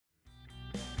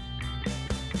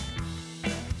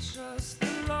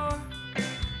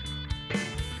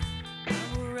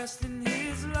rest in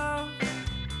his love.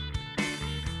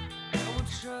 I will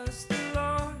trust the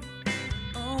Lord,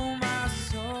 oh my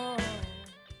soul.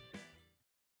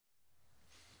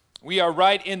 We are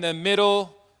right in the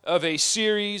middle of a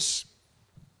series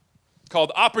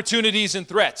called Opportunities and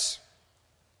Threats.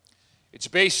 It's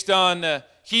based on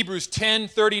Hebrews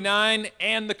 10:39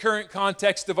 and the current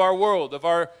context of our world, of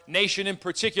our nation in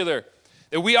particular,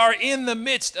 that we are in the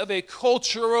midst of a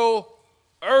cultural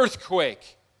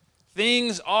earthquake.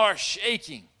 Things are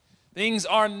shaking. Things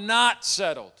are not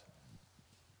settled.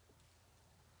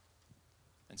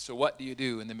 And so what do you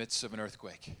do in the midst of an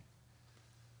earthquake?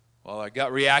 Well, our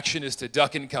gut reaction is to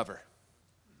duck and cover.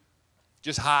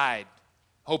 Just hide.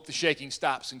 Hope the shaking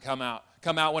stops and come out.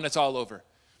 Come out when it's all over.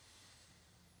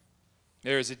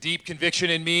 There is a deep conviction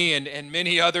in me and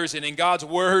many others and in God's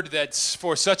word that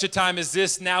for such a time as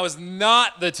this, now is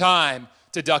not the time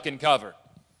to duck and cover.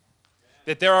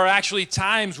 That there are actually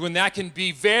times when that can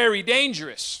be very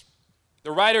dangerous. The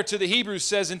writer to the Hebrews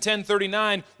says in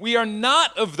 10:39, we are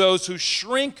not of those who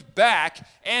shrink back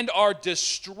and are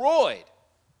destroyed.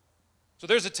 So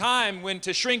there's a time when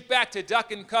to shrink back, to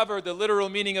duck and cover, the literal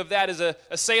meaning of that is a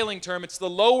sailing term. It's the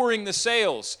lowering the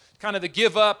sails, kind of the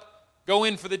give up, go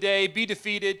in for the day, be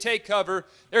defeated, take cover.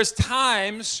 There's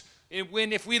times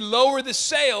when if we lower the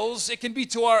sails, it can be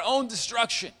to our own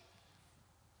destruction.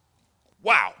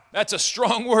 Wow, that's a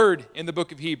strong word in the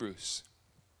book of Hebrews.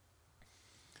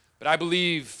 But I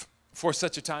believe for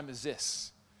such a time as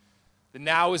this, that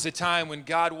now is a time when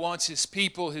God wants his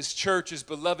people, his church, his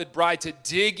beloved bride to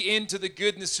dig into the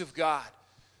goodness of God,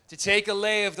 to take a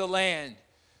lay of the land,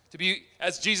 to be,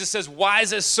 as Jesus says,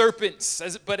 wise as serpents,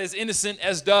 but as innocent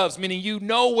as doves, meaning you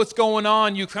know what's going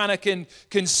on. You kind of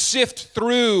can sift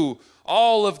through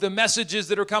all of the messages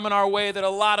that are coming our way, that a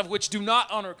lot of which do not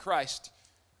honor Christ.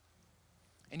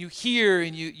 And you hear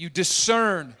and you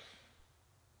discern.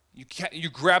 You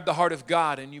grab the heart of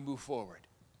God and you move forward.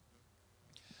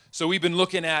 So we've been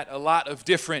looking at a lot of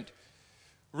different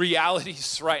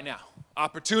realities right now.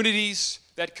 Opportunities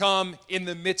that come in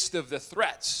the midst of the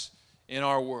threats in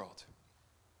our world.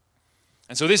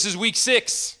 And so this is week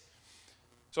 6.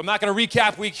 So I'm not going to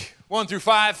recap week 1 through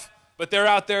 5, but they're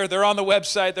out there. They're on the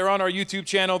website. They're on our YouTube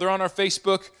channel. They're on our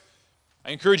Facebook.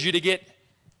 I encourage you to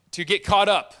get caught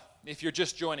up if you're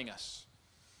just joining us.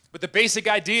 But the basic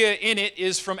idea in it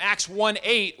is from Acts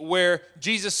 1:8, where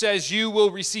Jesus says, you will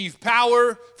receive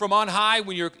power from on high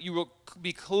when you will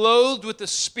be clothed with the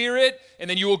Spirit, and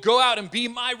then you will go out and be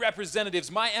my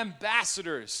representatives, my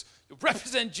ambassadors,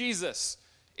 represent Jesus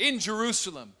in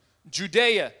Jerusalem,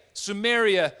 Judea,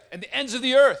 Samaria, and the ends of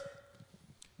the earth.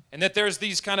 And that there's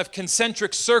these kind of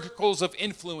concentric circles of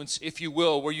influence, if you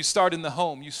will, where you start in the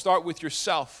home. You start with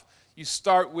yourself. You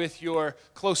start with your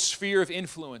close sphere of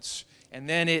influence. And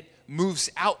then it moves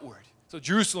outward. So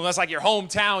Jerusalem, that's like your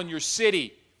hometown, your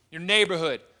city, your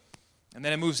neighborhood. And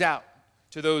then it moves out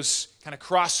to those kind of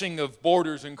crossing of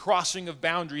borders and crossing of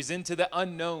boundaries into the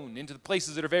unknown, into the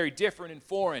places that are very different and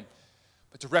foreign,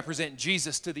 but to represent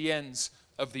Jesus to the ends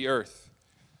of the earth.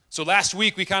 So last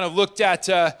week we kind of looked at,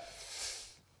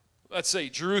 let's say,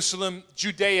 Jerusalem,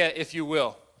 Judea, if you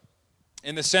will,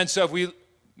 in the sense of we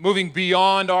moving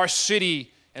beyond our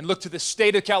city and look to the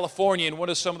state of California and what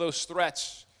are some of those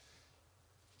threats.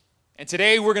 And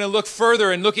today we're going to look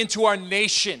further and look into our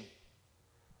nation.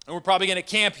 And we're probably going to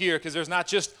camp here because there's not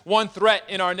just one threat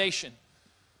in our nation.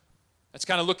 That's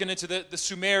kind of looking into the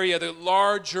Sumeria, the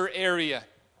larger area.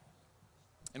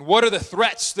 And what are the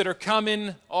threats that are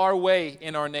coming our way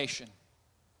in our nation?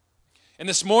 And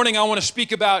this morning I want to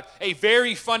speak about a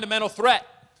very fundamental threat.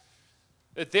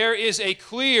 That there is a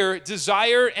clear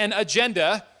desire and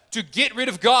agenda to get rid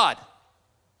of God.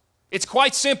 It's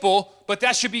quite simple, but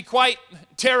that should be quite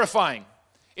terrifying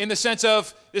in the sense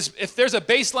of this, if there's a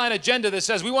baseline agenda that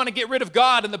says we want to get rid of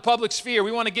God in the public sphere,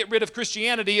 we want to get rid of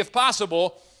Christianity if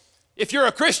possible, if you're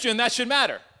a Christian, that should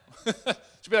matter. It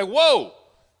should be like, whoa,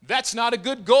 that's not a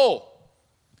good goal.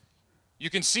 You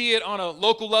can see it on a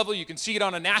local level. You can see it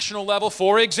on a national level.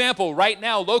 For example, right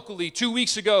now, locally, 2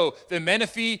 weeks ago, the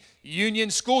Menifee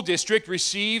Union School District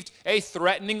received a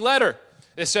threatening letter.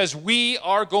 It says, we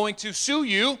are going to sue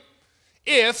you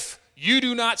if you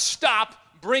do not stop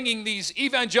bringing these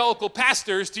evangelical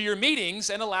pastors to your meetings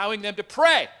and allowing them to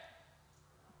pray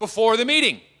before the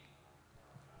meeting.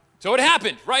 So it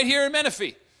happened right here in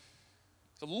Menifee.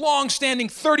 It's a long-standing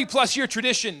 30-plus year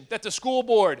tradition that the school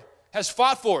board has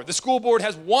fought for. The school board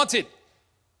has wanted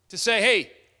to say,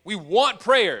 hey, we want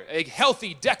prayer, a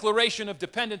healthy declaration of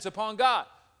dependence upon God.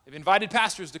 They've invited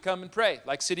pastors to come and pray,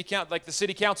 like the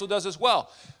city council does as well.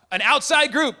 An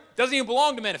outside group, doesn't even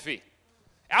belong to Menifee.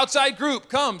 Outside group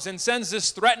comes and sends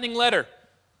this threatening letter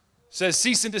says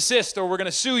cease and desist or we're going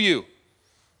to sue you.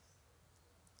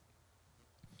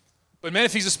 But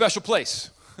Menifee's a special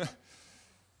place.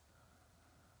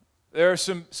 There are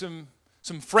some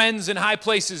friends in high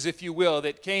places, if you will,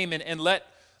 that came and let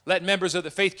members of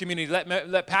the faith community,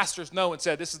 let pastors know and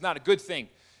said, this is not a good thing.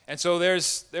 And so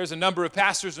there's a number of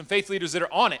pastors and faith leaders that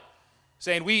are on it,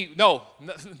 saying, no,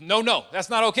 that's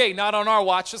not okay, not on our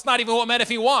watch. That's not even what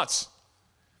Menifee wants.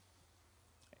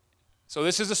 So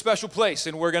this is a special place,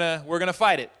 and we're gonna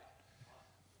fight it.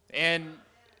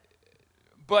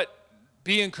 But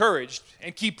be encouraged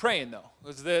and keep praying, though.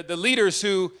 Because the leaders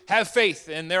who have faith,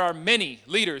 and there are many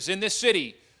leaders in this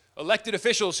city, elected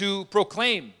officials who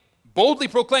boldly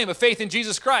proclaim a faith in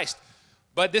Jesus Christ.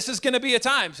 But this is going to be a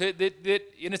time, and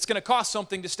it's going to cost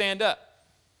something to stand up.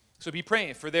 So be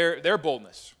praying for their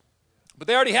boldness. But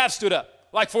they already have stood up.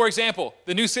 Like, for example,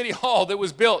 the new city hall that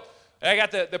was built. I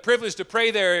got the privilege to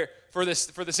pray there for the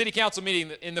city council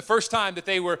meeting in the first time that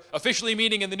they were officially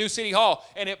meeting in the new city hall,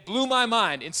 and it blew my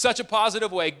mind in such a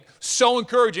positive way, so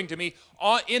encouraging to me.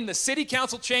 In the city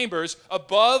council chambers,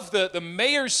 above the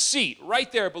mayor's seat,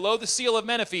 right there below the seal of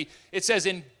Menifee, it says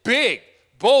in big,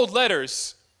 bold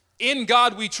letters, "In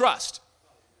God we trust,"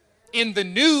 in the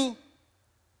new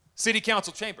city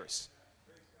council chambers.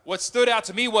 What stood out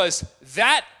to me was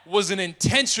that was an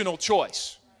intentional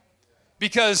choice.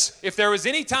 Because if there was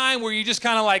any time where you just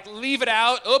kind of like leave it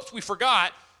out, oops, we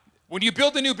forgot, when you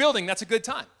build a new building, that's a good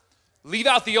time. Leave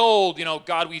out the old,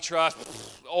 God we trust,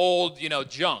 old,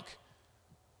 junk.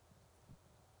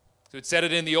 So it said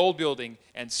it in the old building,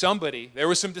 and there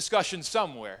was some discussion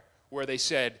somewhere where they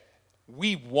said,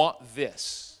 we want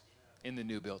this in the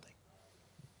new building.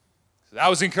 So that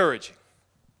was encouraging.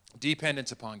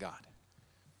 Dependence upon God.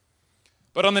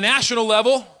 But on the national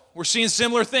level, we're seeing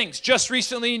similar things. Just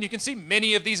recently, and you can see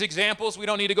many of these examples. We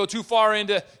don't need to go too far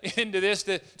into this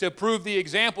to prove the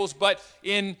examples, but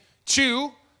in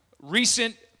two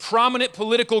recent prominent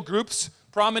political groups,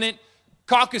 prominent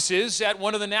caucuses at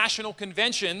one of the national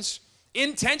conventions,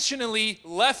 intentionally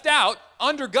left out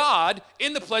 "under God"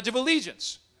 in the Pledge of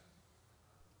Allegiance.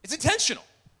 It's intentional.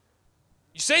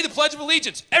 You say the Pledge of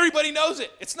Allegiance, everybody knows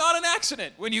it. It's not an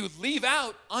accident when you leave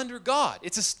out "under God."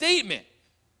 It's a statement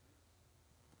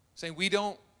saying we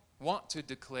don't want to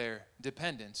declare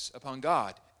dependence upon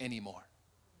God anymore.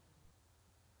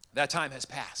 That time has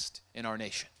passed in our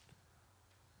nation.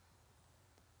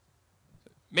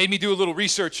 Made me do a little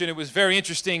research, and it was very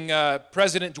interesting.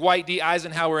 President Dwight D.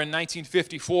 Eisenhower in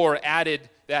 1954 added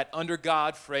that "under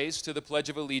God" phrase to the Pledge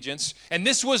of Allegiance, and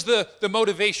this was the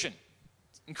motivation.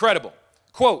 Incredible.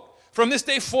 Quote, "From this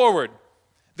day forward,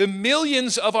 the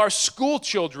millions of our school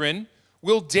children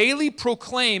will daily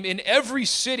proclaim in every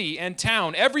city and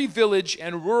town, every village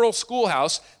and rural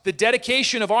schoolhouse, the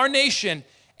dedication of our nation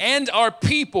and our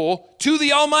people to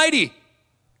the Almighty.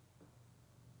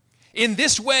 In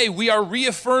this way, we are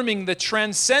reaffirming the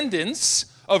transcendence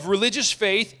of religious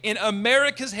faith in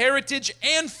America's heritage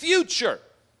and future.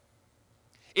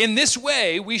 In this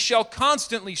way, we shall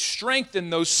constantly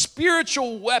strengthen those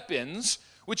spiritual weapons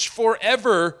which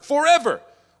forever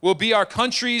will be our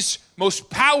country's most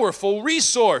powerful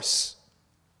resource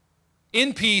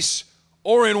in peace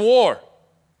or in war."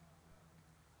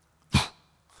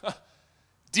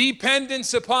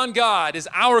 Dependence upon God is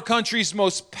our country's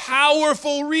most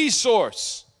powerful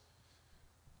resource.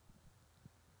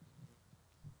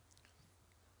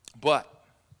 But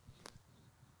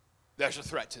there's a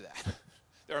threat to that.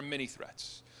 There are many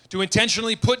threats. To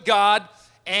intentionally put God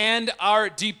and our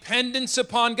dependence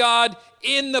upon God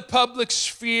in the public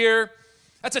sphere,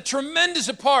 that's a tremendous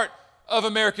part of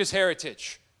America's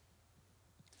heritage.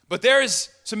 But there's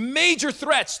some major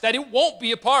threats that it won't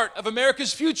be a part of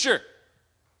America's future.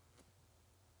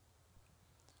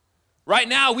 Right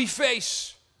now, we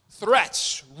face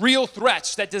threats, real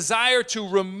threats, that desire to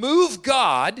remove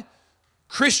God,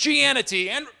 Christianity,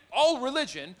 and all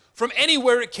religion from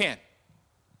anywhere it can.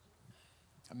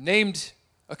 I've named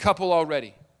a couple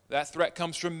already. That threat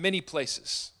comes from many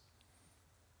places.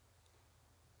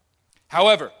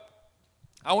 However,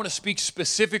 I want to speak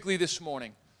specifically this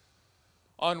morning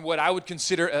on what I would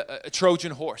consider a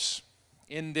Trojan horse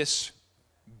in this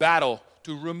battle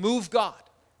to remove God.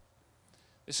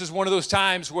 This is one of those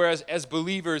times where as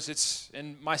believers,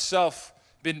 and myself,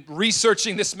 been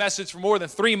researching this message for more than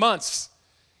 3 months,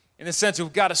 in the sense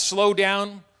we've got to slow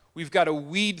down, we've got to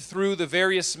weed through the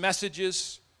various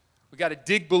messages, we've got to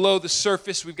dig below the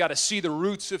surface, we've got to see the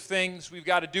roots of things, we've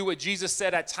got to do what Jesus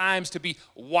said at times, to be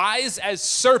wise as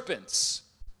serpents,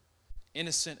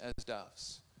 innocent as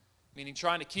doves. Meaning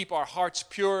trying to keep our hearts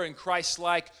pure and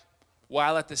Christ-like,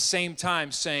 while at the same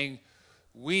time saying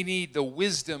we need the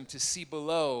wisdom to see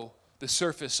below the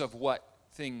surface of what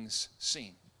things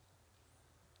seem.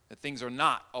 That things are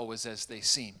not always as they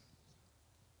seem.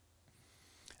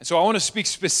 And so I want to speak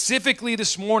specifically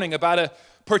this morning about a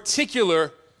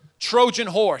particular Trojan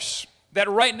horse that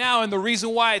right now, and the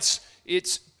reason why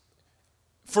it's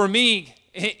for me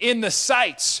in the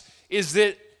sights is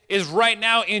right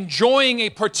now enjoying a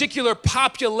particular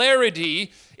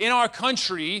popularity in our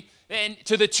country, and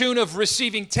to the tune of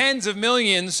receiving tens of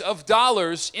millions of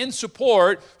dollars in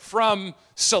support from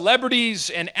celebrities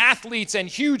and athletes and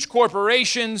huge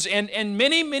corporations and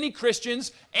many, many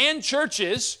Christians and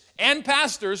churches and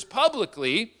pastors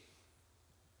publicly.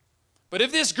 But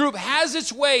if this group has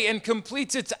its way and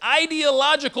completes its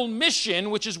ideological mission,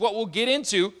 which is what we'll get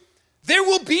into, there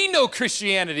will be no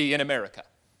Christianity in America.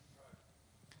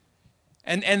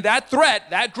 And that threat,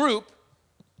 that group,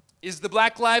 is the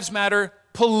Black Lives Matter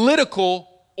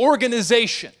political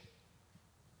organization.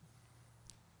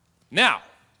 Now,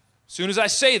 as soon as I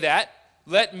say that,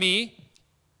 let me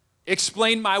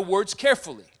explain my words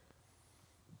carefully.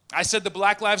 I said the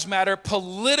Black Lives Matter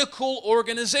political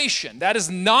organization. That is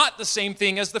not the same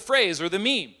thing as the phrase or the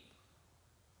meme.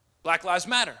 Black Lives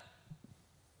Matter.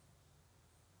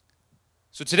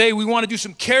 So today we want to do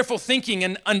some careful thinking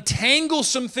and untangle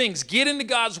some things, get into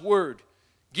God's Word,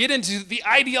 get into the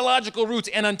ideological roots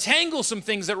and untangle some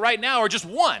things that right now are just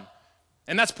one.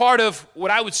 And that's part of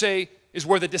what I would say is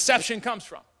where the deception comes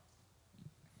from.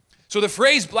 So the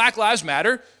phrase Black Lives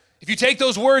Matter, if you take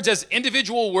those words as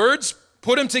individual words,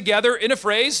 put them together in a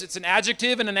phrase, it's an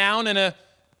adjective and a noun and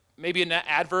maybe an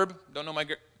adverb, don't know my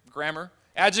grammar.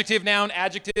 Adjective, noun,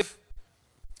 adjective.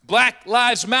 Black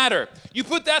Lives Matter. You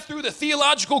put that through the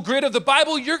theological grid of the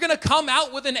Bible, you're going to come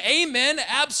out with an amen,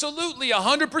 absolutely,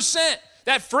 100%.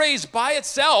 That phrase by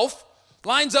itself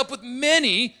lines up with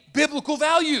many biblical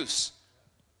values.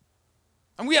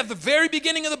 And we have the very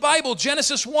beginning of the Bible,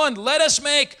 Genesis 1, let us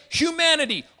make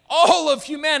humanity, all of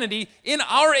humanity, in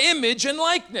our image and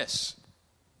likeness.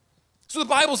 So the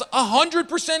Bible's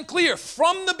 100% clear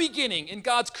from the beginning in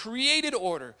God's created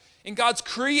order, in God's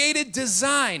created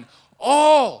design.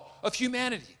 All of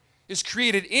humanity is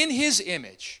created in His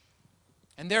image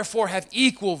and therefore have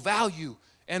equal value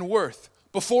and worth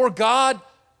before God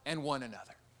and one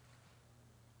another.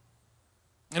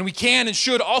 And we can and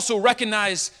should also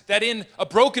recognize that in a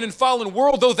broken and fallen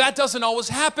world, though that doesn't always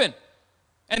happen,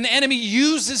 and the enemy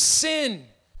uses sin,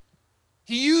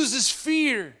 he uses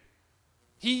fear,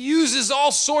 he uses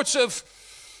all sorts of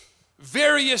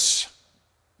various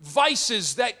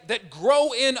vices that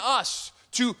grow in us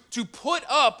to put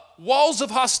up walls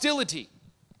of hostility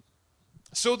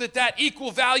so that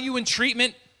equal value and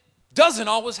treatment doesn't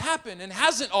always happen and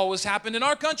hasn't always happened in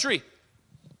our country.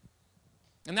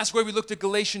 And that's where we looked at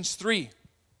Galatians 3,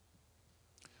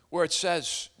 where it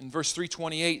says in verse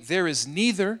 328, there is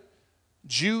neither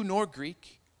Jew nor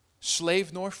Greek,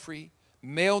 slave nor free,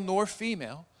 male nor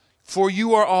female, for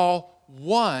you are all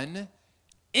one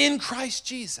in Christ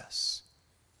Jesus.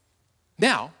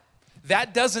 Now,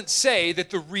 that doesn't say that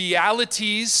the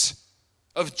realities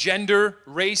of gender,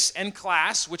 race, and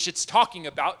class, which it's talking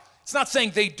about, it's not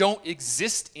saying they don't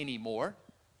exist anymore.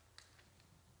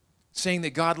 It's saying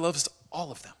that God loves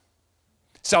all of them.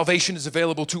 Salvation is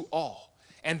available to all,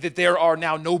 and that there are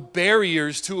now no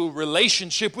barriers to a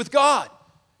relationship with God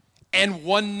and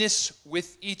oneness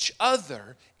with each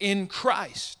other in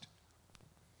Christ,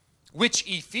 which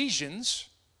Ephesians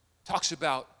talks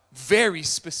about very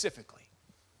specifically.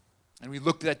 And we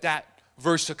looked at that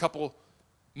verse a couple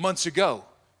months ago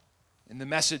in the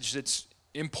message that's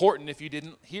important if you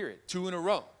didn't hear it, 2 in a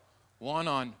row. One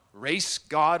on race,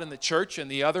 God, and the church, and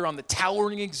the other on the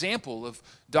towering example of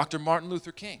Dr. Martin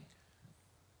Luther King,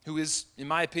 who is, in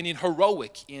my opinion,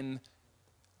 heroic in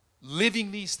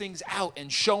living these things out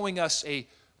and showing us a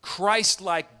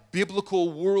Christ-like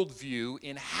biblical worldview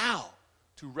in how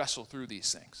to wrestle through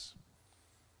these things.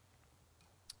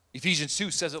 Ephesians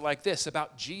 2 says it like this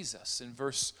about Jesus in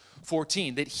verse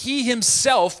 14, that He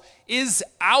Himself is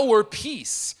our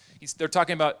peace.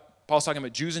 Paul's talking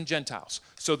about Jews and Gentiles.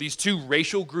 So these two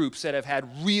racial groups that have had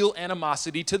real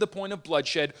animosity to the point of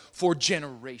bloodshed for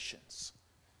generations.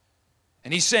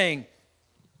 And he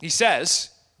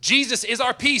says, Jesus is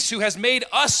our peace, who has made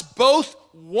us both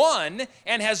one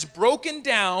and has broken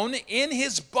down in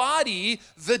His body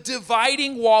the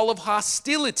dividing wall of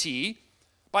hostility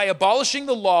by abolishing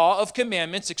the law of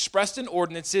commandments expressed in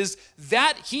ordinances,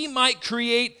 that He might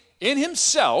create in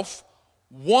Himself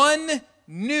one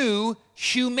new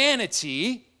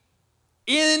humanity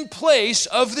in place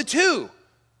of the two,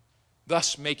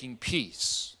 thus making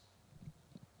peace.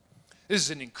 This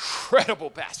is an incredible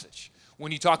passage.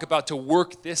 when you talk about to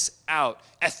work this out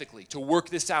ethically, to work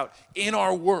this out in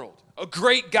our world. A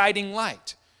great guiding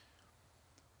light.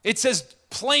 It says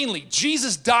plainly,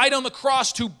 Jesus died on the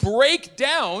cross to break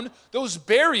down those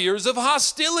barriers of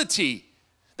hostility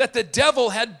that the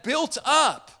devil had built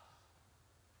up.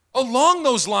 Along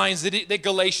those lines that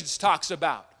Galatians talks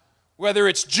about, whether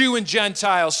it's Jew and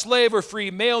Gentile, slave or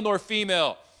free, male nor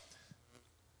female,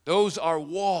 those are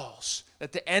walls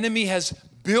that the enemy has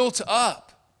built up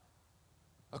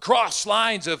across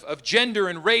lines of gender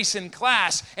and race and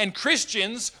class. And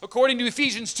Christians, according to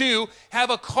Ephesians 2, have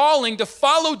a calling to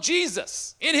follow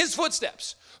Jesus in his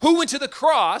footsteps, who went to the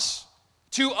cross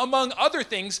to, among other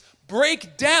things,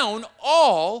 break down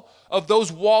all of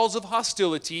those walls of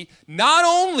hostility, not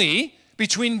only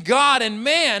between God and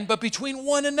man, but between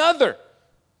one another.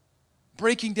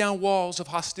 Breaking down walls of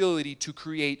hostility to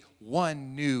create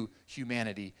one new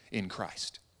humanity in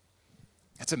Christ.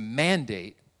 That's a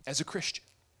mandate as a Christian.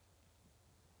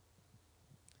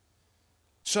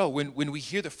 So when we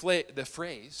hear the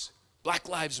phrase, Black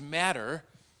Lives Matter,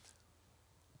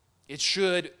 it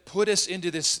should put us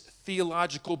into this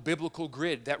theological, biblical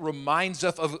grid that reminds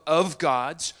us of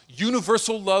God's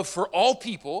universal love for all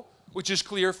people, which is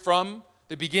clear from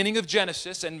the beginning of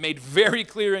Genesis and made very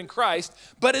clear in Christ,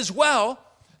 but as well,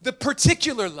 the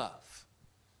particular love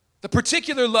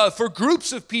for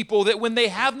groups of people that when they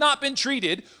have not been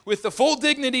treated with the full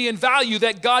dignity and value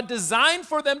that God designed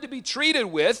for them to be treated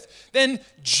with, then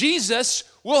Jesus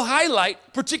will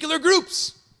highlight particular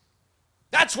groups.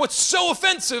 That's what's so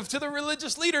offensive to the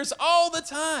religious leaders all the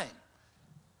time.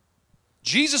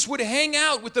 Jesus would hang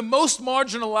out with the most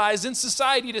marginalized in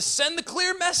society to send the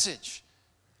clear message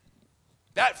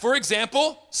that, for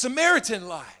example, Samaritan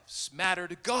lives matter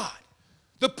to God.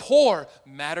 The poor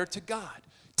matter to God.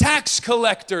 Tax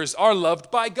collectors are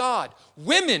loved by God.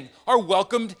 Women are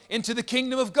welcomed into the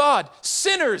kingdom of God.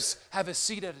 Sinners have a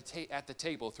seat at the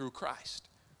table through Christ.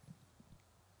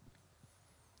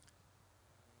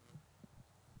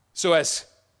 So as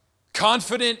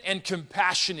confident and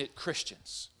compassionate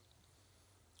Christians,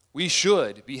 we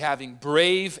should be having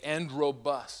brave and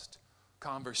robust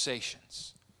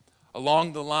conversations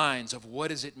along the lines of what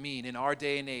does it mean in our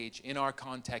day and age, in our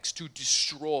context, to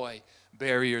destroy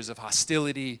barriers of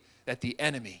hostility that the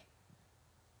enemy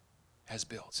has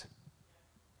built.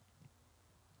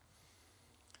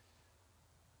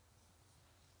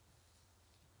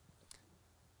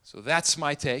 So that's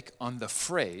my take on the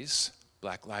phrase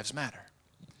Black Lives Matter.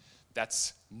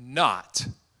 That's not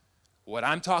what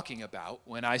I'm talking about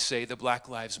when I say the Black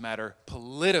Lives Matter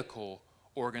political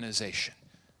organization.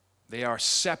 They are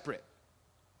separate.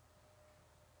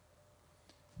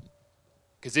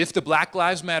 Because if the Black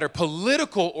Lives Matter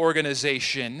political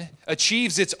organization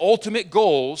achieves its ultimate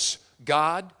goals,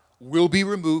 God will be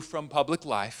removed from public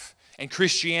life and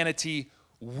Christianity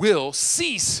will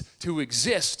cease to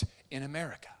exist in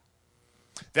America.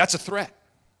 That's a threat.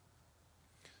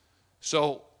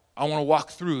 So I want to walk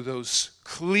through those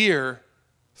clear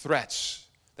threats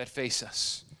that face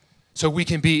us so we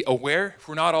can be aware, if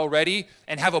we're not already,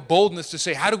 and have a boldness to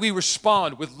say, how do we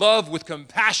respond with love, with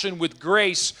compassion, with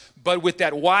grace, but with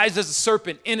that wise as a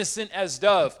serpent, innocent as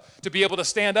dove, to be able to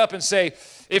stand up and say,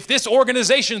 if this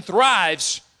organization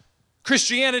thrives,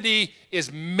 Christianity is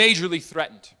majorly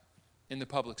threatened in the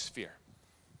public sphere.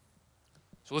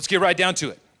 So let's get right down to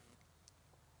it.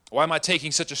 Why am I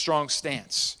taking such a strong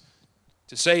stance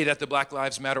to say that the Black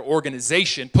Lives Matter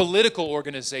organization, political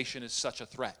organization, is such a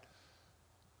threat?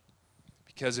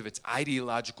 Because of its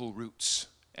ideological roots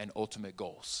and ultimate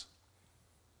goals.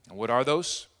 And what are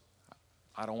those?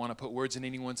 I don't want to put words in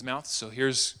anyone's mouth, so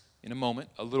here's, in a moment,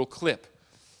 a little clip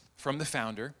from the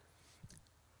founder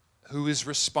who is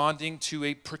responding to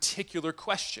a particular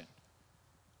question.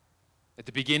 At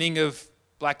the beginning of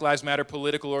Black Lives Matter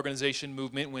political organization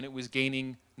movement, when it was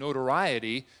gaining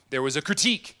notoriety, there was a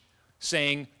critique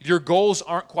saying, your goals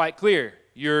aren't quite clear.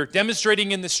 You're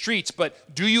demonstrating in the streets,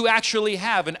 but do you actually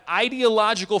have an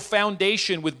ideological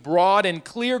foundation with broad and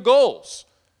clear goals?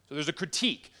 So there's a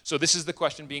critique. So this is the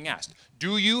question being asked.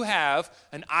 Do you have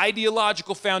an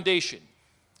ideological foundation?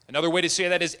 Another way to say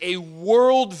that is a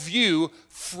worldview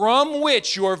from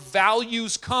which your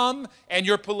values come and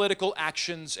your political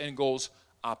actions and goals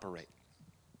operate.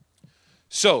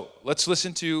 So let's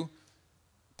listen to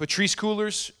Patrisse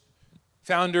Cullors,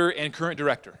 founder and current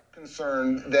director.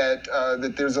 Concerned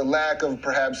that there's a lack of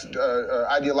perhaps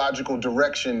ideological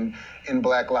direction in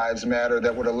Black Lives Matter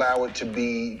that would allow it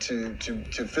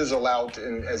to fizzle out,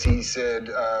 as he said,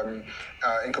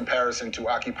 in comparison to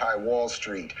Occupy Wall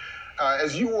Street.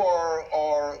 As you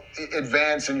are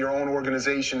advanced in your own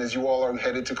organization, as you all are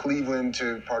headed to Cleveland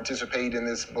to participate in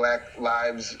this Black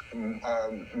Lives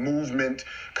Movement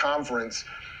conference,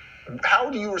 how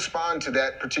do you respond to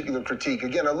that particular critique?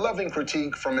 Again, a loving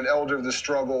critique from an elder of the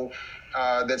struggle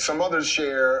that some others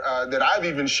share, that I've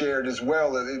even shared as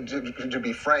well, to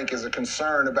be frank, is a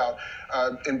concern about,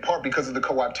 in part because of the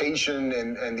co-optation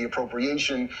and the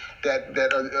appropriation, that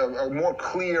a more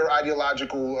clear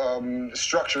ideological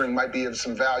structuring might be of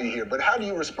some value here. But how do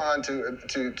you respond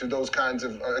to those kinds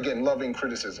of, again, loving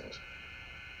criticisms?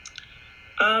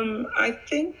 I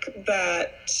think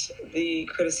that the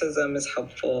criticism is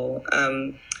helpful.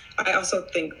 I also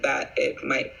think that it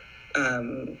might,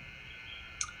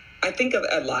 I think of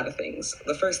a lot of things.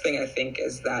 The first thing I think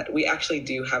is that we actually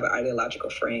do have an ideological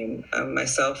frame.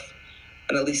 Myself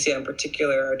and Alicia in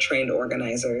particular are trained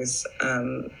organizers.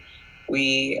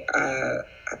 We are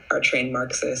trained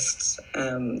Marxists.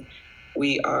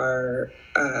 We are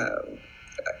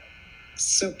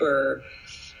super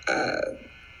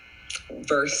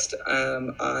versed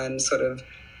on sort of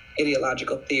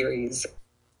ideological theories.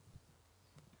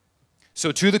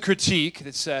 So to the critique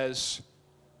that says,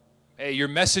 hey, your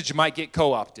message might get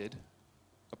co-opted,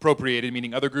 appropriated,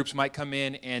 meaning other groups might come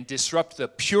in and disrupt the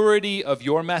purity of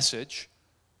your message,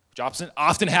 which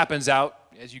often happens out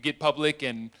as you get public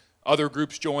and other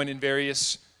groups join in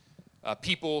various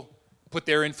people put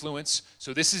their influence.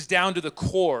 So this is down to the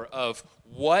core of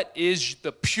what is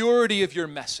the purity of your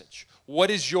message? What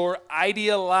is your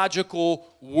ideological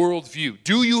worldview?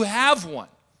 Do you have one?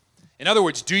 In other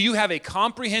words, do you have a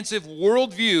comprehensive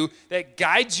worldview that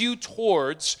guides you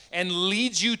towards and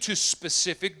leads you to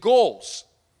specific goals?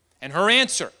 And her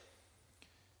answer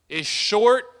is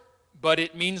short, but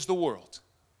it means the world.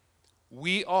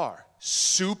 We are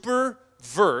super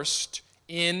versed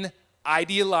in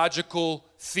ideological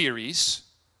theories,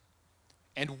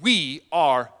 and we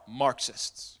are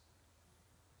Marxists.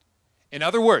 In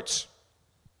other words,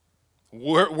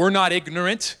 we're not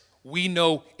ignorant. We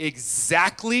know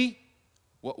exactly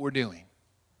what we're doing.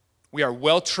 We are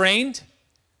well trained.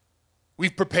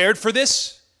 We've prepared for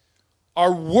this.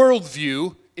 Our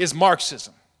worldview is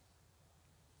Marxism.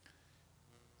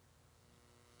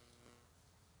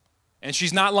 And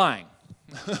she's not lying.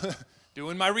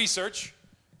 Doing my research,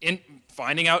 in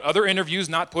finding out other interviews,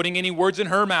 not putting any words in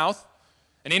her mouth.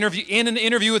 In an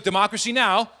interview with Democracy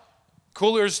Now!,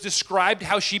 Coolers described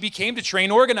how she became a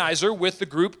trained organizer with the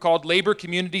group called Labor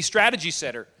Community Strategy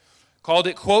Center, called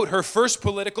it, quote, her first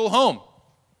political home.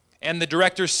 And the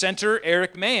director's center,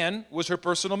 Eric Mann, was her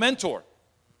personal mentor.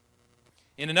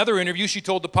 In another interview, she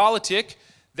told The Politic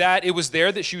that it was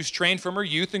there that she was trained from her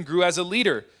youth and grew as a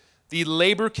leader. The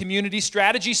Labor Community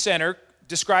Strategy Center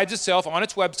describes itself on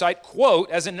its website,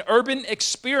 quote, as an urban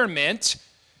experiment,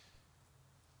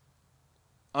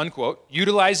 unquote,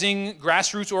 utilizing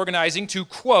grassroots organizing to,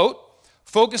 quote,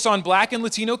 focus on Black and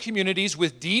Latino communities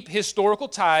with deep historical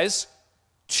ties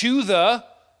to the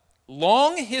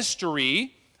long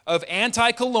history of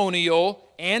anti-colonial,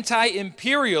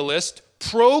 anti-imperialist,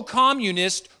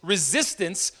 pro-communist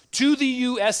resistance to the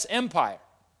U.S. empire.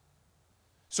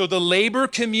 So the Labor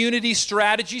Community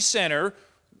Strategy Center,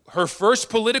 her first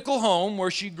political home,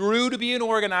 where she grew to be an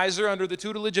organizer under the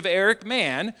tutelage of Eric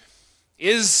Mann,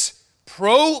 is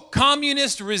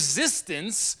pro-communist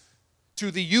resistance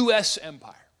to the U.S.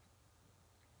 empire.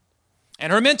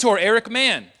 And her mentor, Eric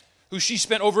Mann, who she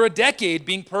spent over a decade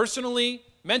being personally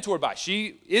mentored by.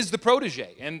 She is the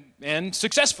protege, and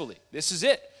successfully. This is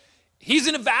it. He's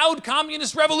an avowed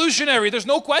communist revolutionary. There's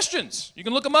no questions. You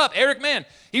can look him up, Eric Mann.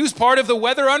 He was part of the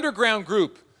Weather Underground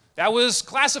group that was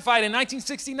classified in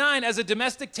 1969 as a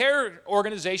domestic terror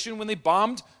organization when they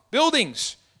bombed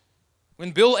buildings.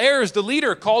 When Bill Ayers, the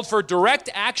leader, called for direct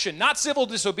action, not civil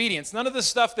disobedience, none of the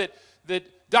stuff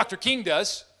that Dr. King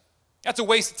does, that's a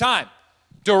waste of time.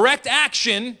 Direct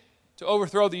action to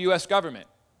overthrow the U.S. government,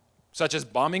 such as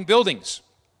bombing buildings.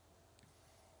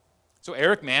 So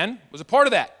Eric Mann was a part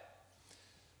of that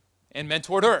and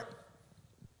mentored her.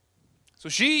 So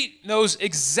she knows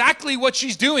exactly what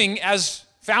she's doing as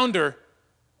founder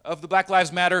of the Black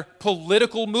Lives Matter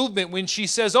political movement when she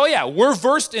says, oh yeah, we're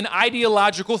versed in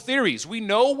ideological theories. We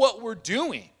know what we're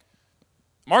doing.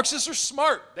 Marxists are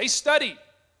smart. They study.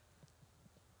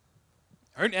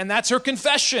 And that's her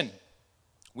confession.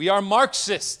 We are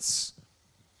Marxists.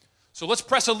 So let's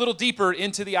press a little deeper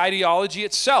into the ideology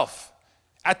itself.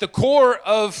 At the core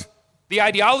of the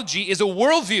ideology is a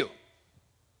worldview.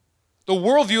 The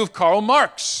worldview of Karl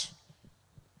Marx,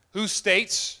 who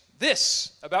states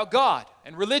this about God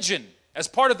and religion as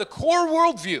part of the core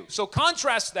worldview. So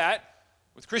contrast that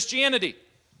with Christianity.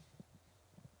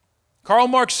 Karl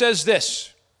Marx says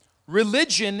this: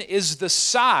 religion is the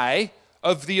sigh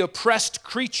of the oppressed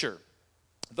creature,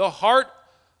 the heart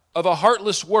of a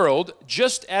heartless world,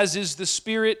 just as it is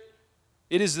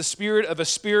the spirit of a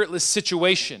spiritless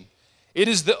situation. It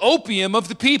is the opium of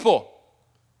the people.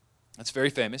 That's very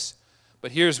famous.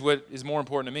 But here's what is more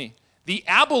important to me. The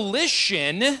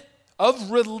abolition of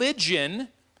religion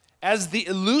as the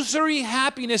illusory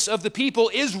happiness of the people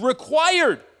is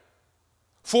required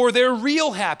for their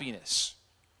real happiness.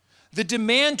 The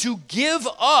demand to give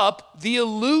up the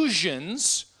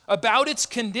illusions about its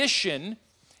condition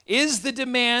is the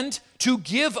demand to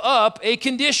give up a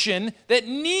condition that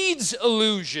needs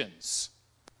illusions.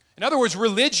 In other words,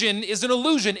 religion is an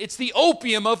illusion. It's the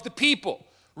opium of the people.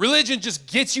 Religion just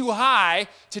gets you high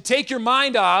to take your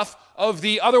mind off of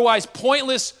the otherwise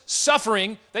pointless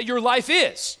suffering that your life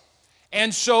is.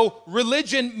 And so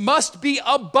religion must be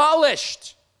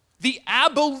abolished. The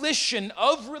abolition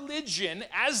of religion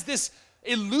as this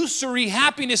illusory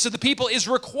happiness of the people is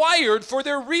required for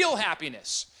their real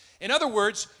happiness. In other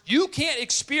words, you can't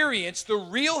experience the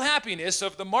real happiness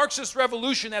of the Marxist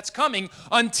revolution that's coming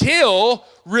until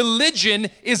religion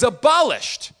is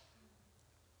abolished.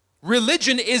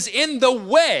 Religion is in the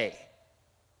way.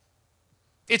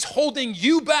 It's holding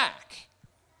you back.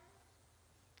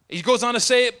 He goes on to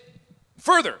say it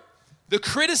further. The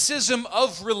criticism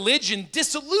of religion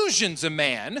disillusions a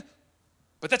man,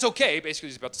 but that's okay, basically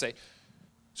he's about to say.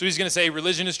 So he's going to say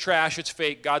religion is trash, it's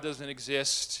fake, God doesn't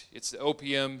exist, it's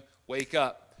opium, wake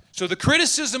up. So the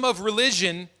criticism of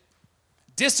religion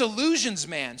disillusions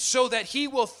man so that he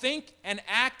will think and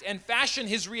act and fashion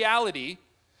his reality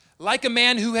like a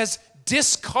man who has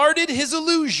discarded his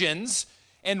illusions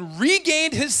and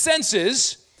regained his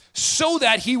senses so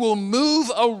that he will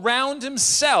move around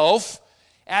himself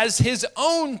as his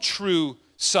own true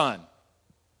son.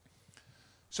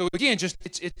 So again,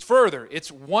 it's further.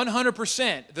 It's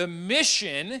 100%. The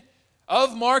mission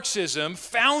of Marxism,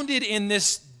 founded in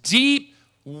this deep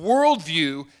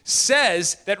worldview,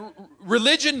 says that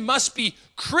religion must be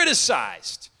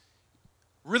criticized.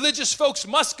 Religious folks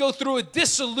must go through a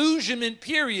disillusionment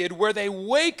period where they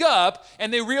wake up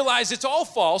and they realize it's all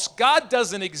false, God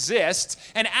doesn't exist,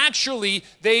 and actually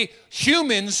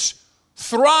humans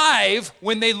thrive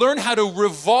when they learn how to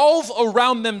revolve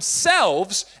around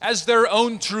themselves as their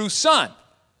own true son.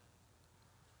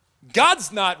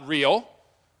 God's not real,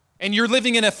 and you're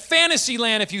living in a fantasy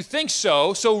land if you think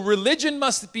so, so religion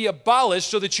must be abolished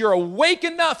so that you're awake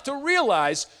enough to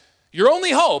realize your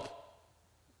only hope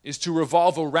is to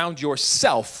revolve around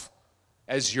yourself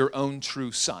as your own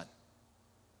true son.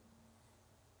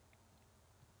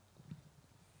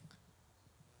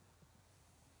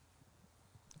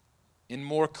 In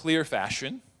more clear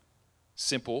fashion,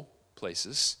 simple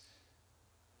places,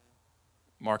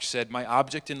 Marx said, my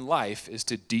object in life is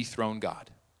to dethrone God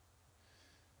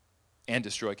and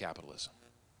destroy capitalism.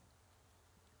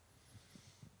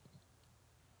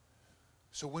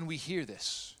 So when we hear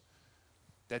this,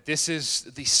 that this is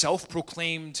the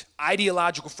self-proclaimed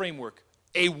ideological framework,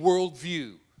 a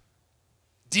worldview,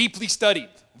 deeply studied,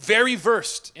 very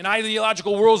versed in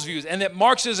ideological worldviews, and that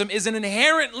Marxism is an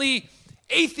inherently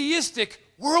atheistic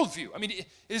worldview. I mean, it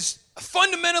is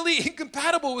fundamentally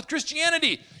incompatible with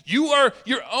Christianity. You are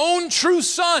your own true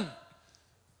son.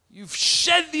 You've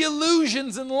shed the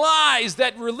illusions and lies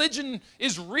that religion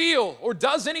is real or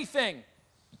does anything.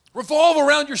 Revolve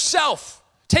around yourself.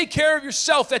 Take care of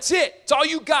yourself. That's it. It's all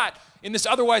you got in this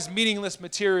otherwise meaningless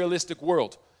materialistic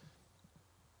world.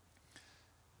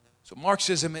 So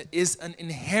Marxism is an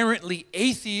inherently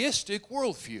atheistic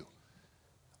worldview.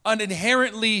 An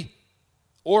inherently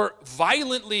or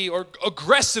violently or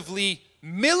aggressively,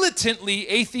 militantly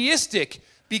atheistic,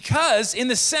 because in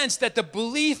the sense that the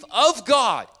belief of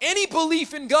God, any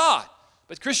belief in God,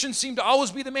 but Christians seem to always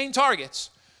be the main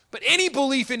targets, but any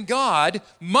belief in God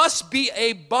must be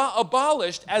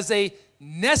abolished as a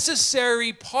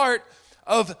necessary part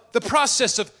of the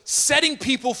process of setting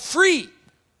people free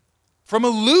from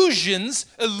illusions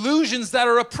that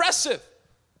are oppressive,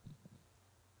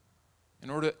 in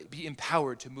order to be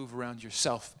empowered to move around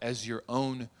yourself as your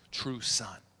own true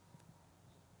son.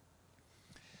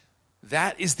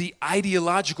 That is the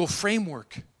ideological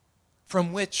framework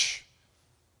from which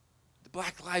the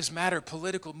Black Lives Matter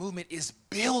political movement is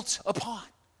built upon.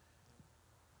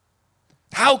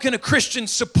 How can a Christian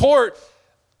support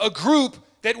a group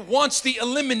that wants the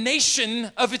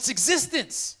elimination of its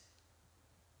existence?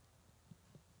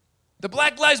 The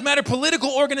Black Lives Matter political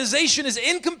organization is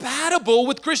incompatible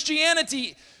with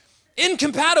Christianity,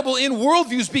 incompatible in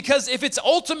worldviews, because if its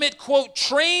ultimate, quote,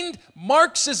 trained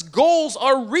Marxist goals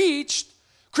are reached,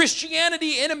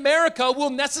 Christianity in America will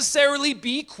necessarily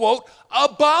be, quote,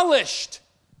 abolished.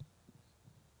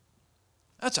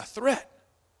 That's a threat.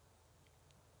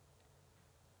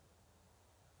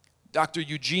 Dr.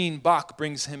 Eugene Bach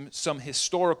brings him some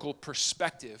historical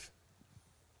perspective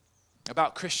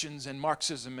about Christians and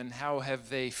Marxism and how have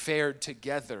they fared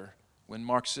together when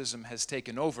Marxism has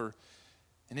taken over.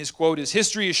 And his quote is,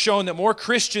 "History has shown that more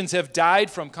Christians have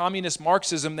died from communist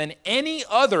Marxism than any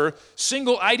other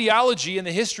single ideology in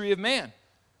the history of man.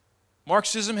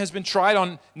 Marxism has been tried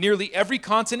on nearly every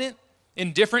continent,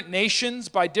 in different nations,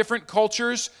 by different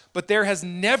cultures, but there has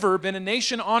never been a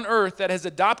nation on earth that has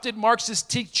adopted Marxist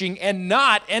teaching and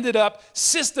not ended up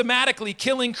systematically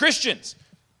killing Christians.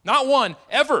 Not one,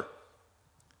 ever.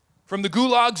 From the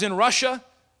gulags in Russia,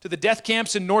 to the death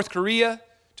camps in North Korea,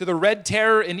 to the Red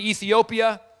Terror in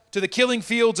Ethiopia, to the killing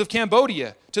fields of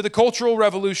Cambodia, to the Cultural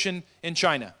Revolution in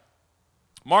China.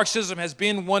 Marxism has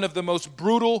been one of the most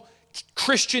brutal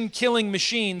Christian killing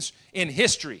machines in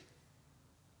history."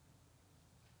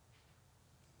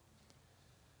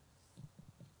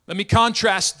 Let me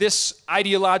contrast this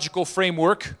ideological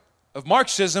framework of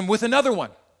Marxism with another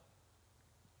one.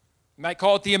 You might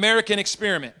call it the American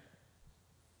experiment.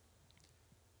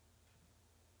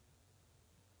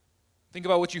 Think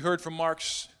about what you heard from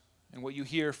Marx and what you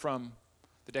hear from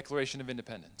the Declaration of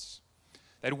Independence.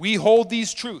 That we hold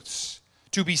these truths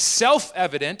to be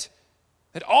self-evident,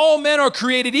 that all men are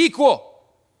created equal.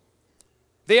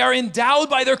 They are endowed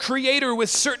by their Creator with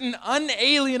certain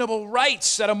unalienable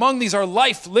rights, that among these are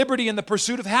life, liberty, and the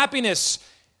pursuit of happiness.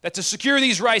 That to secure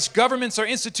these rights, governments are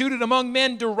instituted among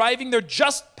men, deriving their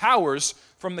just powers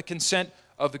from the consent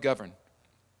of the governed.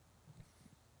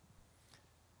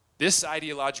 This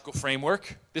ideological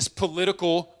framework, this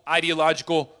political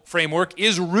ideological framework,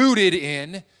 is rooted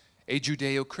in a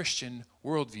Judeo-Christian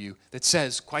worldview that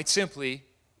says, quite simply,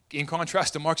 in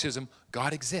contrast to Marxism,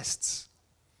 God exists.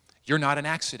 You're not an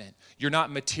accident. You're not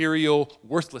material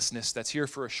worthlessness that's here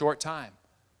for a short time.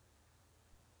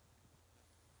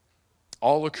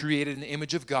 All are created in the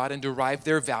image of God and derive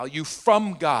their value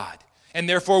from God. And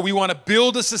therefore, we want to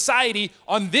build a society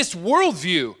on this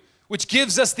worldview, which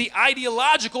gives us the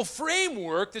ideological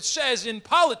framework that says in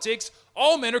politics,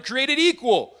 all men are created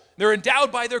equal. They're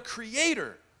endowed by their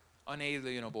Creator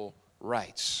unalienable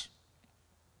rights.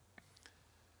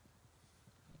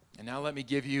 And now let me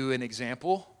give you an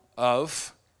example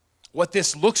of what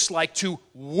this looks like to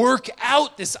work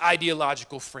out this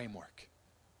ideological framework,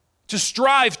 to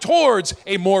strive towards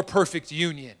a more perfect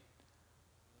union.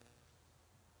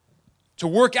 To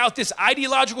work out this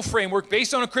ideological framework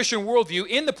based on a Christian worldview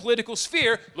in the political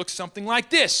sphere looks something like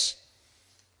this.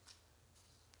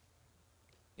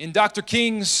 In Dr.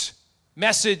 King's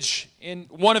message, in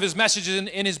one of his messages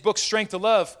in his book, Strength to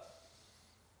Love,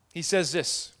 he says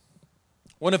this: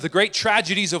 "One of the great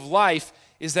tragedies of life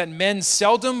is that men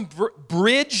seldom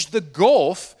bridge the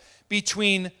gulf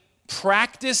between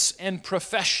practice and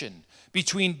profession,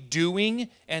 between doing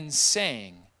and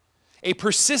saying. A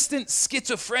persistent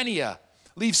schizophrenia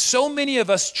leaves so many of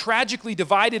us tragically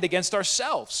divided against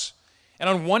ourselves. And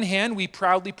on one hand, we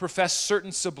proudly profess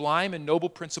certain sublime and noble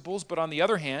principles, but on the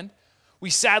other hand, we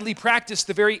sadly practice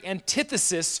the very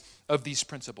antithesis of these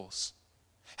principles.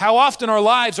 How often our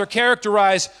lives are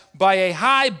characterized by a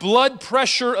high blood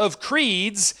pressure of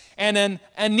creeds and an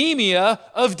anemia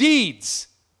of deeds."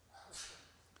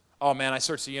 Oh man, I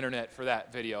searched the internet for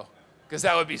that video, because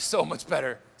that would be so much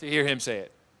better to hear him say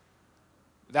it.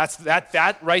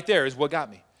 That right there is what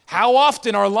got me. How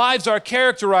often our lives are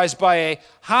characterized by a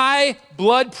high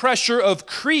blood pressure of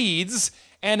creeds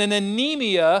and an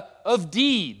anemia of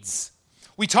deeds.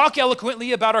 We talk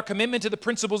eloquently about our commitment to the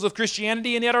principles of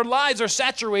Christianity, and yet our lives are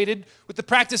saturated with the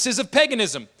practices of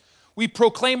paganism. We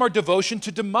proclaim our devotion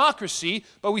to democracy,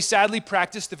 but we sadly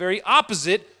practice the very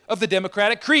opposite of the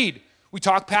democratic creed. We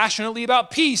talk passionately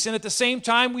about peace, and at the same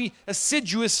time, we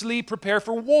assiduously prepare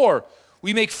for war.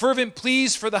 We make fervent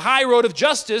pleas for the high road of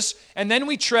justice, and then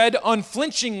we tread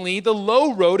unflinchingly the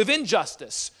low road of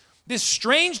injustice. This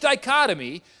strange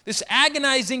dichotomy, this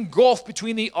agonizing gulf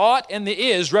between the ought and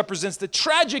the is, represents the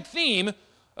tragic theme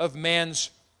of man's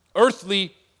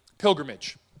earthly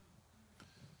pilgrimage.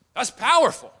 That's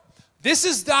powerful. This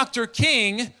is Dr.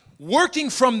 King working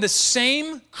from the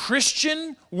same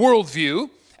Christian worldview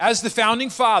as the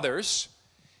founding fathers,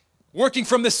 working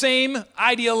from the same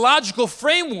ideological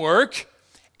framework,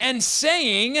 and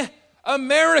saying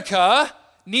America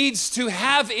needs to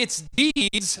have its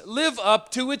deeds live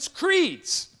up to its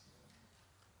creeds.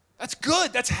 That's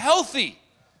good. That's healthy.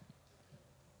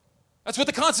 That's what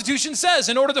the Constitution says.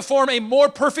 In order to form a more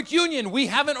perfect union, we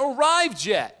haven't arrived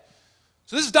yet.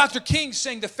 So this is Dr. King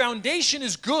saying the foundation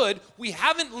is good. We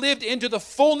haven't lived into the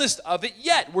fullness of it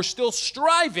yet. We're still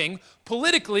striving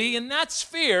politically in that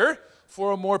sphere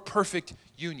for a more perfect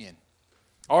union.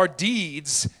 Our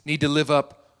deeds need to live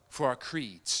up for our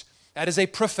creeds. That is a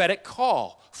prophetic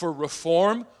call for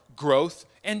reform, growth,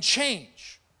 and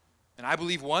change. And I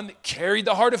believe one that carried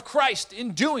the heart of Christ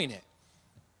in doing it.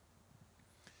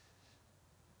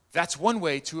 That's one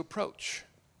way to approach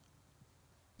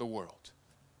the world.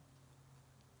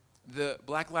 The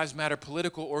Black Lives Matter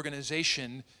political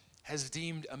organization has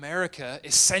deemed America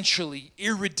essentially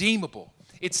irredeemable.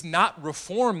 It's not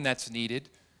reform that's needed,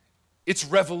 it's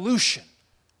revolution,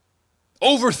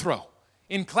 overthrow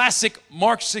in classic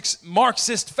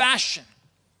Marxist fashion.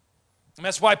 And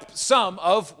that's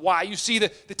why you see the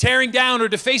tearing down or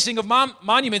defacing of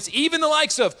monuments, even the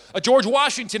likes of a George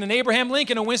Washington and Abraham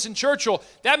Lincoln and Winston Churchill.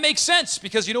 That makes sense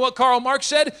because you know what Karl Marx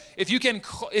said? If you can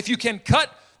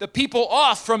cut the people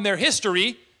off from their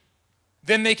history,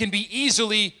 then they can be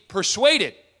easily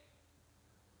persuaded.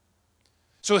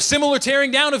 So a similar tearing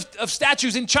down of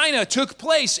statues in China took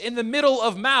place in the middle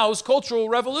of Mao's Cultural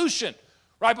Revolution,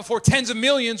 right before tens of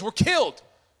millions were killed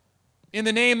in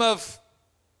the name of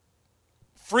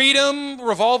freedom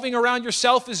revolving around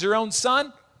yourself as your own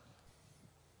son.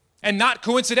 And not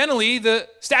coincidentally, the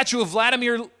statue of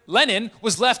Vladimir Lenin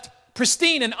was left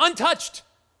pristine and untouched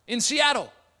in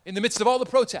Seattle in the midst of all the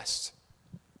protests.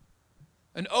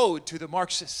 An ode to the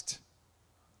Marxist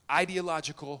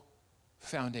ideological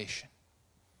foundation.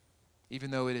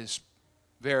 Even though it is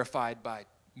verified by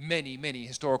many, many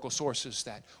historical sources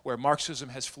that where Marxism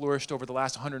has flourished over the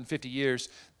last 150 years,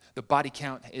 the body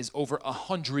count is over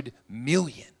 100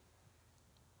 million.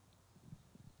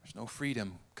 There's no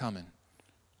freedom coming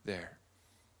there.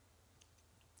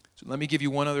 So let me give you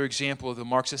one other example of the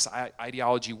Marxist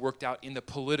ideology worked out in the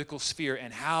political sphere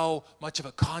and how much of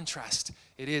a contrast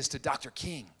it is to Dr.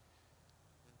 King.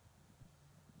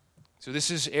 So this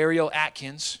is Ariel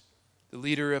Atkins, the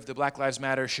leader of the Black Lives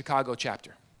Matter Chicago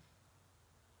chapter.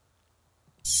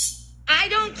 I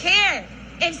don't care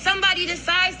if somebody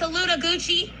decides to loot a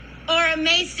Gucci or a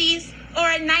Macy's or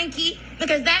a Nike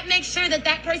because that makes sure that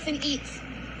that person eats.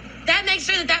 That makes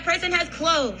sure that that person has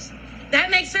clothes. That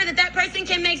makes sure that that person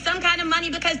can make some kind of money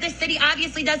because this city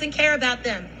obviously doesn't care about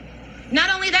them.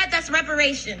 Not only that, that's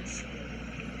reparations.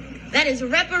 That is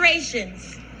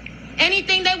reparations.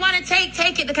 Anything they want to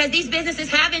take it because these businesses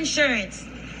have insurance.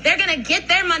 They're going to get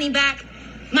their money back.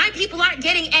 My people aren't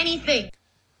getting anything.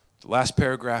 The last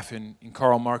paragraph in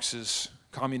Karl Marx's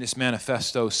Communist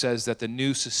Manifesto says that the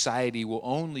new society will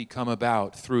only come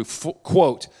about through,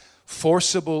 quote,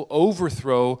 forcible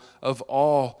overthrow of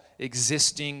all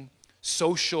existing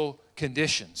social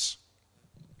conditions.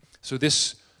 So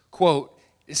this quote,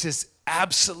 this is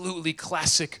absolutely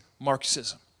classic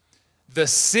Marxism. The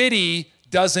city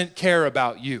doesn't care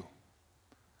about you.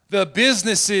 The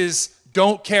businesses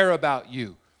don't care about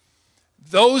you.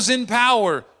 Those in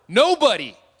power,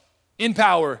 nobody in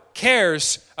power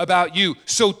cares about you.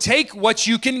 So take what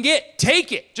you can get.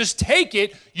 Take it. Just take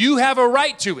it. You have a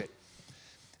right to it.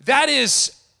 That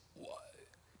is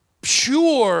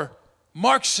pure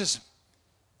Marxism.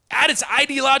 At its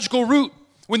ideological root,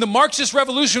 when the Marxist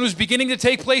revolution was beginning to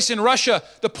take place in Russia,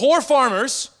 the poor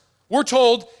farmers were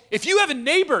told, if you have a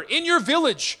neighbor in your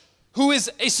village who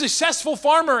is a successful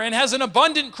farmer and has an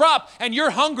abundant crop and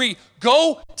you're hungry,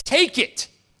 go take it.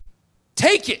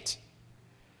 Take it.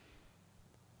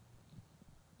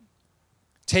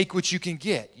 Take what you can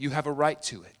get. You have a right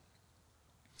to it.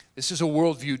 This is a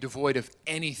worldview devoid of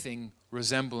anything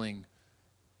resembling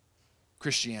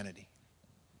Christianity.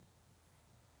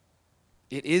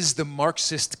 It is the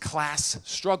Marxist class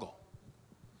struggle.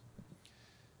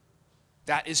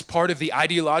 That is part of the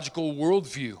ideological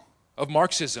worldview of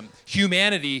Marxism.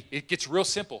 Humanity, it gets real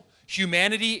simple.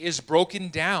 Humanity is broken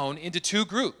down into two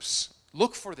groups.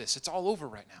 Look for this. It's all over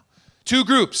right now. Two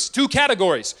groups, two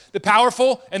categories, the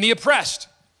powerful and the oppressed.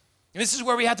 And this is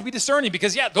where we have to be discerning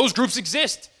because, those groups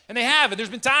exist. And they have. And there's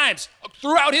been times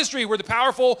throughout history where the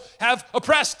powerful have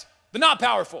oppressed the not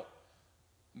powerful.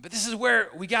 But this is where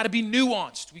we got to be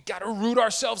nuanced. We got to root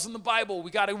ourselves in the Bible.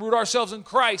 We got to root ourselves in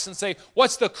Christ and say,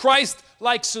 what's the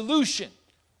Christ-like solution?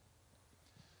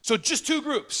 So just two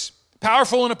groups,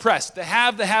 powerful and oppressed, the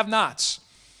have-nots.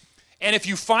 And if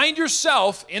you find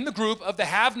yourself in the group of the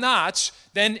have-nots,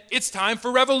 then it's time for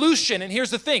revolution. And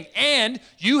here's the thing. And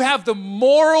you have the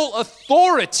moral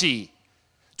authority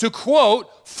to, quote,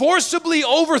 forcibly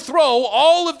overthrow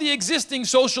all of the existing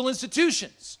social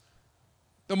institutions.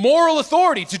 The moral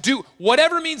authority to do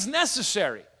whatever means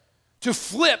necessary to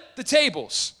flip the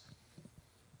tables.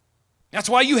 That's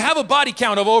why you have a body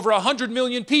count of over 100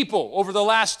 million people over the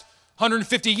last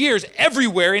 150 years,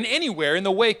 everywhere and anywhere in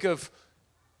the wake of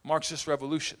Marxist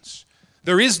revolutions.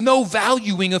 There is no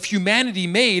valuing of humanity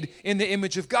made in the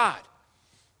image of God.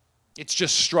 It's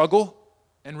just struggle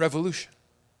and revolution.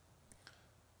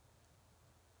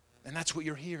 And that's what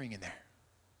you're hearing in there.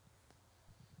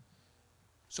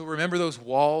 So remember those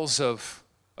walls of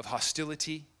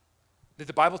hostility that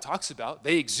the Bible talks about.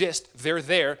 They exist, they're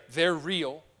there, they're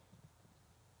real.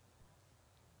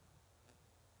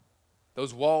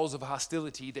 Those walls of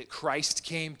hostility that Christ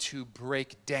came to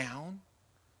break down.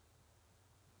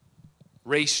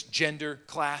 Race, gender,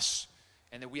 class,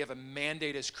 and that we have a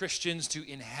mandate as Christians to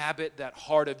inhabit that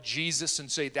heart of Jesus and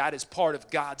say that is part of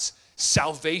God's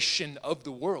salvation of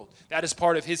the world. That is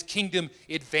part of his kingdom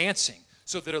advancing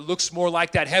so that it looks more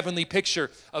like that heavenly picture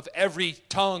of every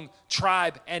tongue,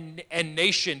 tribe, and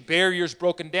nation, barriers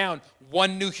broken down,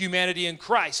 one new humanity in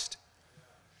Christ.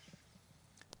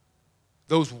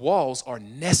 Those walls are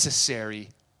necessary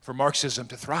for Marxism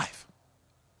to thrive.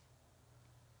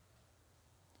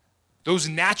 Those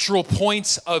natural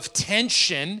points of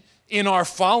tension in our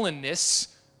fallenness,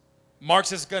 Marx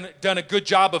has done a good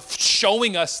job of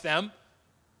showing us them,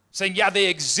 saying, yeah, they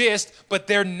exist, but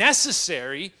they're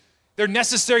necessary. They're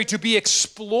necessary to be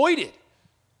exploited.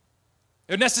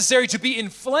 They're necessary to be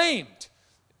inflamed.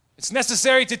 It's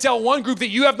necessary to tell one group that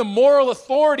you have the moral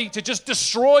authority to just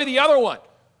destroy the other one.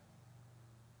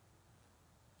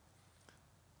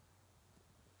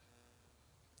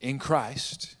 In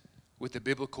Christ, with the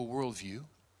biblical worldview,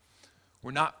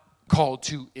 we're not called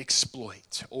to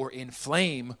exploit or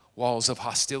inflame walls of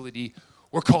hostility.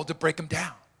 We're called to break them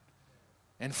down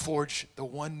and forge the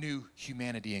one new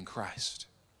humanity in Christ.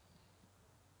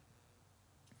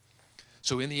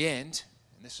 So in the end,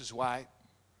 and this is why,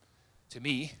 to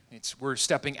me, we're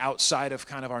stepping outside of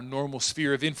kind of our normal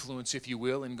sphere of influence, if you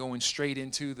will, and going straight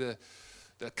into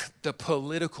the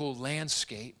political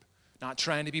landscape, not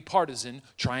trying to be partisan,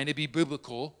 trying to be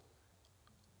biblical,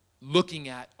 looking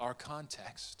at our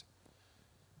context.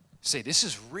 Say, this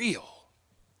is real.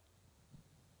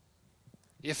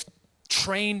 If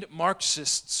trained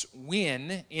Marxists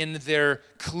win in their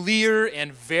clear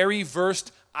and very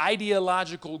versed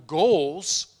ideological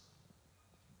goals,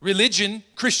 religion,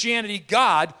 Christianity,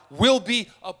 God will be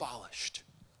abolished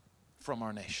from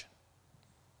our nation.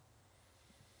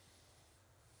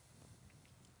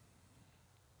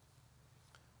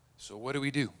 So what do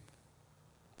we do?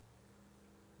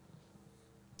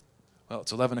 Well,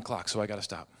 it's 11 o'clock, so I got to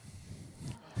stop.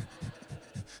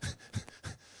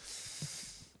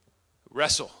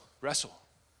 Wrestle.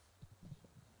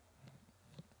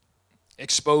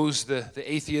 Expose the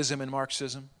atheism and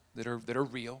Marxism that are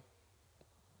real.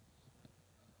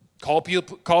 Call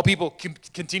people,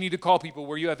 continue to call people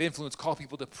where you have influence, call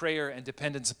people to prayer and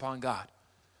dependence upon God.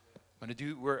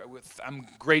 I'm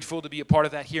grateful to be a part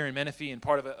of that here in Menifee and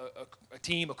part of a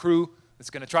team, a crew that's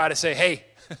going to try to say, hey,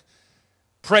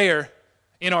 prayer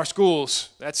in our schools,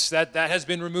 that has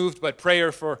been removed, but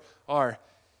prayer for our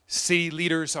city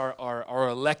leaders, our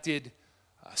elected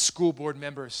school board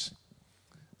members,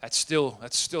 that's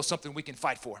still something we can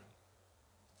fight for.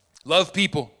 Love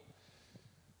people.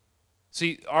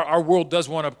 See, our world does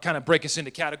want to kind of break us into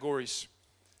categories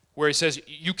where it says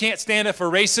you can't stand up for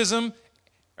racism,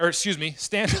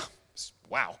 stand up.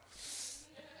 Wow.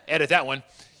 Edit that one.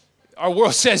 Our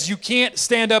world says you can't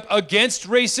stand up against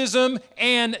racism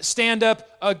and stand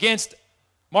up against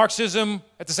Marxism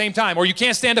at the same time. Or you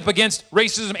can't stand up against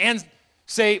racism and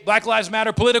say Black Lives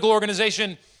Matter political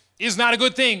organization is not a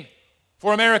good thing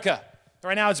for America.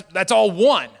 Right now, that's all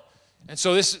one. And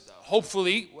so this,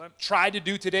 hopefully, what I've tried to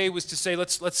do today was to say,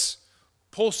 let's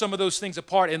pull some of those things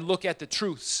apart and look at the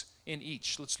truths in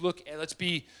each. Let's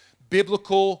be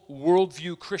biblical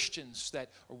worldview Christians that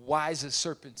are wise as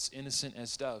serpents, innocent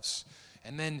as doves.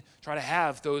 And then try to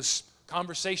have those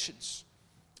conversations.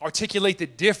 Articulate the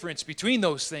difference between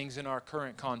those things in our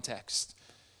current context.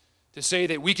 To say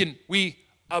that we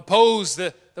oppose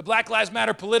the Black Lives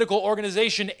Matter political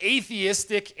organization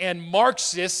atheistic and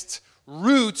Marxist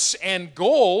roots and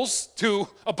goals to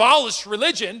abolish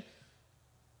religion,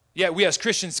 yet we as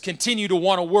Christians continue to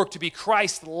want to work to be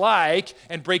Christ-like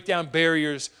and break down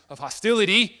barriers of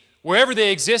hostility wherever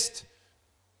they exist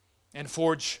and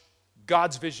forge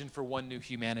God's vision for one new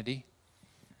humanity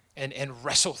and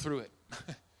wrestle through it.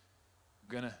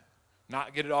 We're going to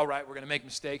not get it all right. We're going to make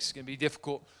mistakes. It's going to be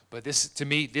difficult. But this, to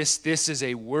me, this is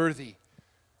a worthy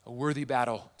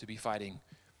battle to be fighting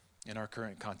in our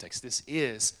current context. This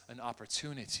is an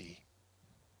opportunity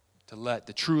to let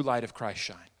the true light of Christ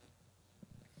shine.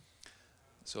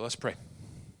 So let's pray.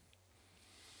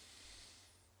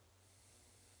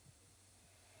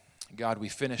 God, we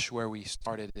finish where we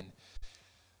started and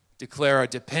declare our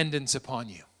dependence upon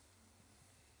you.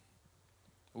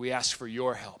 We ask for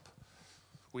your help.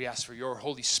 We ask for your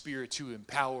Holy Spirit to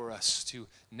empower us to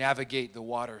navigate the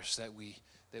waters that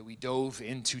we dove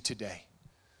into today.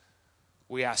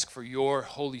 We ask for your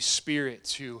Holy Spirit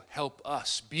to help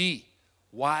us be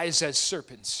wise as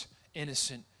serpents,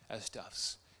 innocent as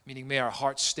doves. Meaning, may our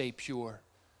hearts stay pure.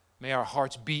 May our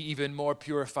hearts be even more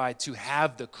purified to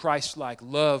have the Christ-like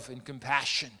love and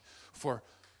compassion for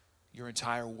your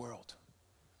entire world.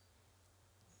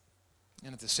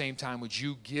 And at the same time, would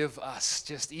you give us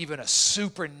just even a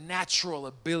supernatural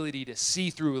ability to see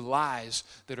through lies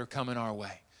that are coming our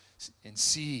way and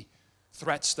see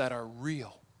threats that are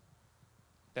real,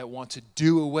 that want to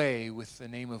do away with the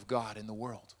name of God in the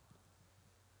world.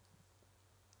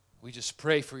 We just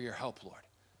pray for your help, Lord.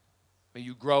 May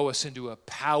you grow us into a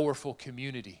powerful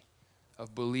community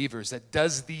of believers that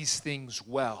does these things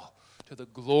well to the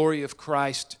glory of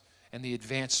Christ and the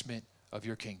advancement of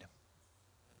your kingdom.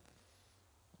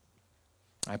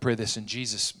 I pray this in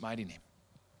Jesus' mighty name.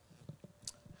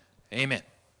 Amen.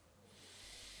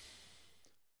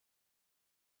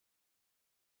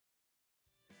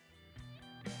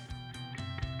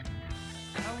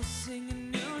 I will sing a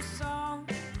new song.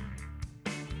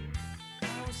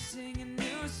 I will sing a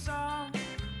new song.